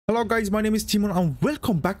Hello guys, my name is Timon and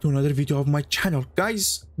welcome back to another video of my channel.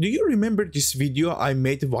 Guys, do you remember this video I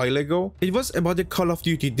made a while ago? It was about the Call of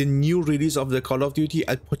Duty, the new release of the Call of Duty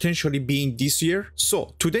and potentially being this year.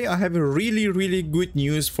 So today I have a really good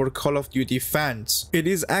news for Call of Duty fans. It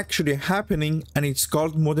is actually happening and it's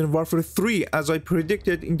called Modern Warfare 3 as I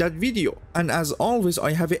predicted in that video. And as always,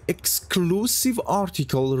 I have an exclusive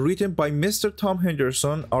article written by Mr. Tom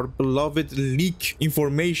Henderson, our beloved leak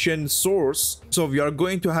information source. So we are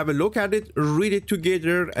going to have a look at it, read it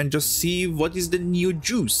together and just see what is the new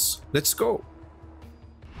juice. Let's go.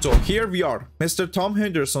 So here we are. Mr. Tom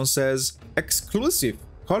Henderson says exclusive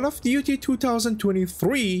Call of Duty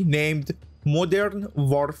 2023 named Modern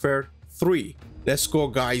Warfare 3. Let's go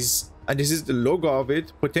guys. And this is the logo of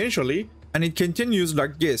it potentially. And it continues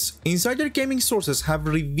like this. Insider gaming sources have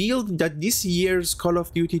revealed that this year's Call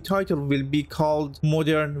of Duty title will be called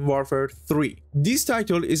Modern Warfare 3. This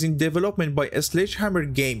title is in development by Sledgehammer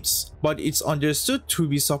Games, but it's understood to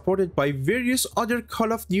be supported by various other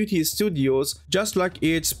Call of Duty studios just like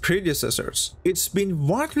its predecessors. It's been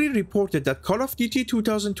widely reported that Call of Duty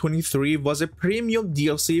 2023 was a premium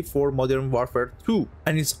DLC for Modern Warfare 2.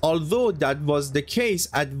 And it's although that was the case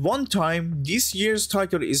at one time, this year's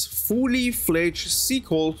title is fully fledged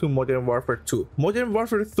sequel to Modern Warfare 2. Modern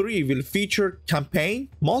Warfare 3 will feature campaign,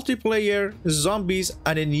 multiplayer, zombies,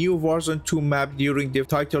 and a new Warzone 2 map during the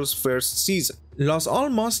title's first season. Los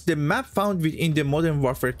Alamos, the map found within the Modern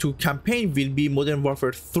Warfare 2 campaign, will be Modern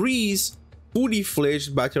Warfare 3's fully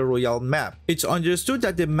fledged battle royale map. It's understood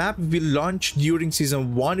that the map will launch during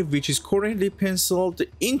season 1, which is currently penciled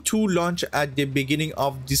into launch at the beginning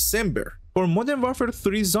of December. For Modern Warfare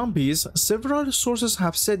 3 Zombies, several sources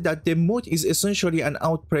have said that the mode is essentially an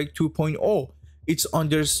Outbreak 2.0. It's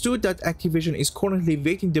understood that Activision is currently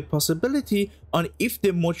weighing the possibility on if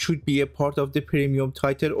the mod should be a part of the premium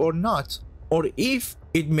title or not, or if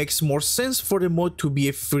it makes more sense for the mod to be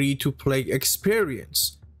a free-to-play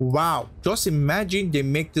experience. Wow, just imagine they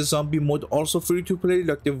make the zombie mode also free-to-play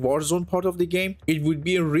like the Warzone part of the game. It would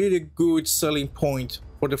be a really good selling point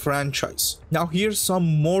for the franchise. Now here's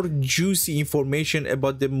some more juicy information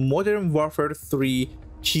about the Modern Warfare 3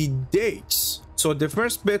 key dates. So the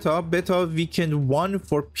first beta weekend 1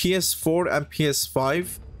 for PS4 and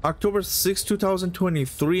PS5, October 6,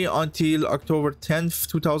 2023 until October 10th,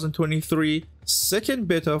 2023. Second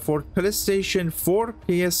beta for PlayStation 4,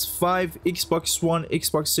 PS5, Xbox One,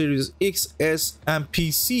 Xbox Series XS and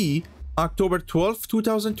PC, October 12th,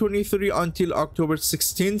 2023 until October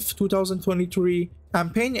 16th, 2023.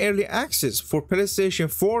 Campaign early access for PlayStation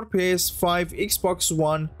 4, PS5, Xbox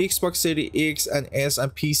One, Xbox Series X and S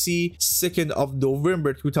and PC, 2nd of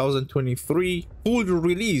November 2023. Full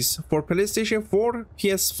release for PlayStation 4,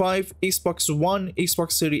 PS5, Xbox One,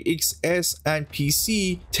 Xbox Series XS and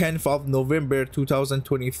PC, 10th of November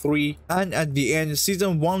 2023. And at the end,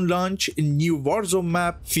 Season 1 launch in new Warzone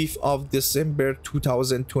map, 5th of December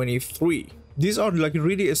 2023. These are like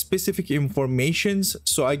really specific informations,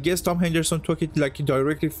 so I guess Tom Henderson took it like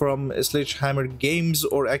directly from Sledgehammer Games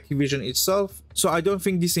or Activision itself, so I don't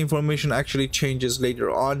think this information actually changes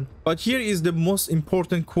later on. But here is the most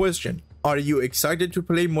important question. Are you excited to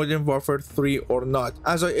play Modern Warfare 3 or not?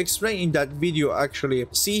 As I explained in that video actually,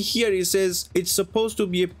 see here it says it's supposed to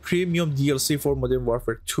be a premium DLC for Modern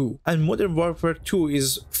Warfare 2. And Modern Warfare 2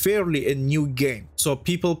 is fairly a new game. So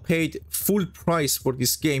people paid full price for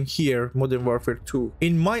this game here, Modern Warfare 2.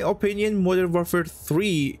 In my opinion, Modern Warfare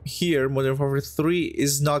 3 here, Modern Warfare 3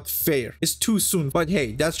 is not fair. It's too soon, but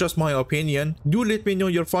hey, that's just my opinion. Do let me know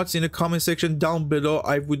your thoughts in the comment section down below.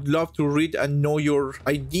 I would love to read and know your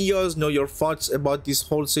ideas, know your thoughts about this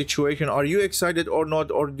whole situation. Are you excited or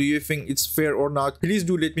not, or do you think it's fair or not? Please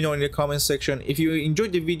do let me know in the comment section. If you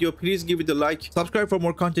enjoyed the video, please give it a like, subscribe for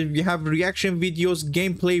more content. We have reaction videos,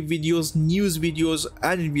 gameplay videos, news videos,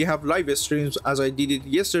 and we have live streams as I did it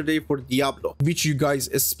yesterday for Diablo, which you guys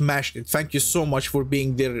smashed it. Thank you so much for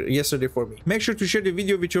being there yesterday for me. Make sure to share the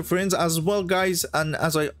video with your friends as well guys, and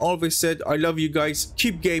as I always said, I love you guys,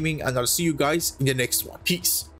 keep gaming, and I'll see you guys in the next one. Peace.